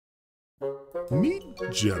Meet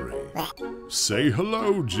Jerry. Say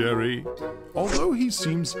hello, Jerry. Although he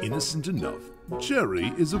seems innocent enough,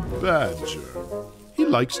 Jerry is a bad germ. He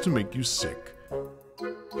likes to make you sick.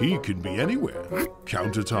 He can be anywhere.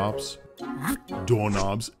 Countertops,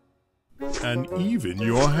 doorknobs, and even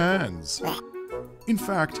your hands. In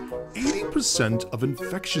fact, 80% of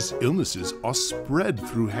infectious illnesses are spread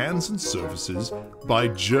through hands and surfaces by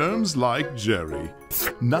germs like Jerry.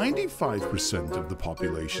 95% of the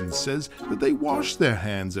population says that they wash their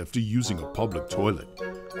hands after using a public toilet.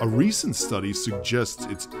 A recent study suggests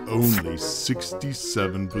it's only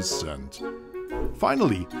 67%.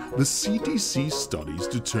 Finally, the CDC studies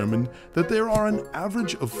determined that there are an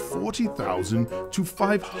average of 40,000 to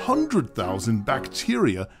 500,000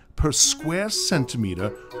 bacteria per square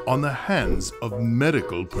centimeter on the hands of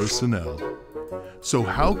medical personnel. So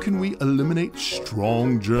how can we eliminate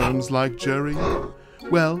strong germs like Jerry?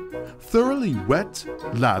 Well, thoroughly wet,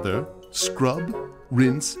 lather, scrub,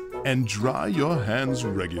 rinse, and dry your hands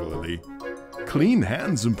regularly. Clean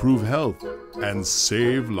hands improve health and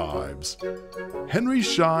save lives.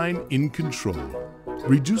 Schein InControl,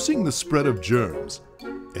 reducing the spread of germs.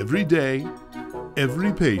 Every day,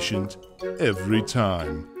 every patient, every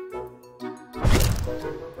time.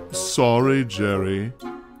 Sorry, Jerry.